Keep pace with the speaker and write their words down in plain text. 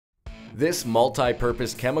This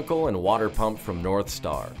multi-purpose chemical and water pump from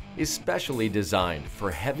NorthStar is specially designed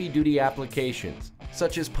for heavy-duty applications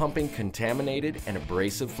such as pumping contaminated and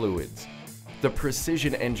abrasive fluids. The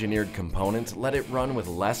precision-engineered components let it run with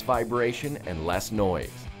less vibration and less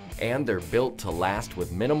noise, and they're built to last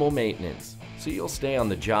with minimal maintenance, so you'll stay on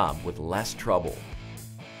the job with less trouble.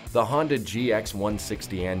 The Honda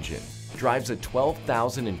GX160 engine drives a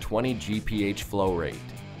 12,020 GPH flow rate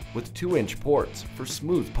with 2-inch ports for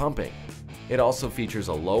smooth pumping. It also features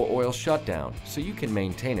a low oil shutdown so you can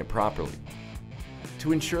maintain it properly.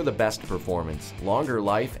 To ensure the best performance, longer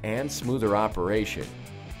life, and smoother operation,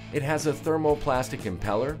 it has a thermoplastic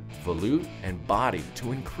impeller, volute, and body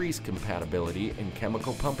to increase compatibility in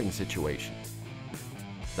chemical pumping situations.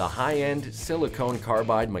 The high-end silicone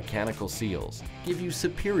carbide mechanical seals give you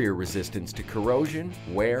superior resistance to corrosion,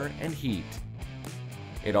 wear, and heat.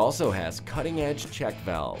 It also has cutting-edge check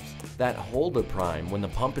valves that hold the prime when the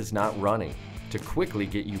pump is not running to quickly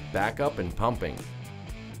get you back up and pumping.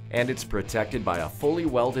 And it's protected by a fully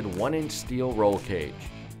welded 1-inch steel roll cage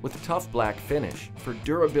with tough black finish for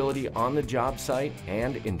durability on the job site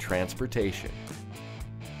and in transportation.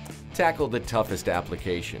 Tackle the toughest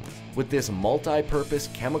applications with this multi-purpose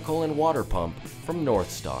chemical and water pump from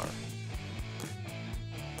NorthStar.